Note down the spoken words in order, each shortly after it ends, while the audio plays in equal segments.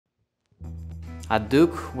At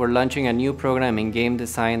Duke, we're launching a new program in game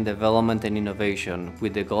design, development, and innovation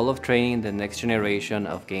with the goal of training the next generation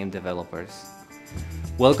of game developers.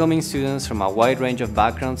 Welcoming students from a wide range of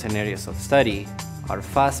backgrounds and areas of study, our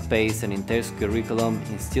fast-paced and intense curriculum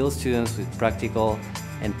instills students with practical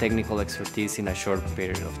and technical expertise in a short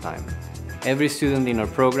period of time. Every student in our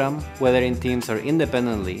program, whether in teams or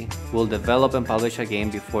independently, will develop and publish a game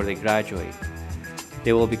before they graduate.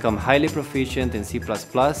 They will become highly proficient in C++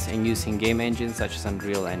 and using game engines such as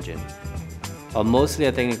Unreal Engine. While mostly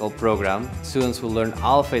a technical program, students will learn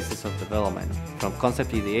all phases of development, from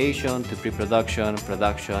concept ideation to pre-production,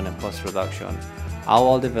 production, and post-production, all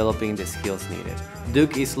while developing the skills needed.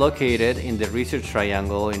 Duke is located in the Research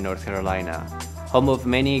Triangle in North Carolina, home of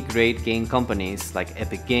many great game companies like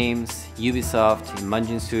Epic Games, Ubisoft,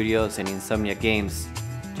 Imagine Studios, and Insomnia Games,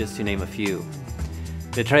 just to name a few.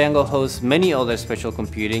 The Triangle hosts many other special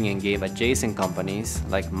computing and game adjacent companies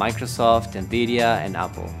like Microsoft, Nvidia, and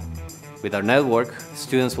Apple. With our network,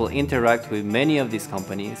 students will interact with many of these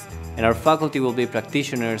companies, and our faculty will be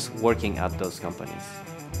practitioners working at those companies.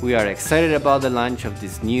 We are excited about the launch of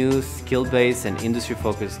this new skill-based and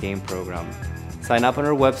industry-focused game program. Sign up on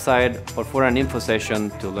our website or for an info session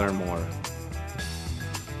to learn more.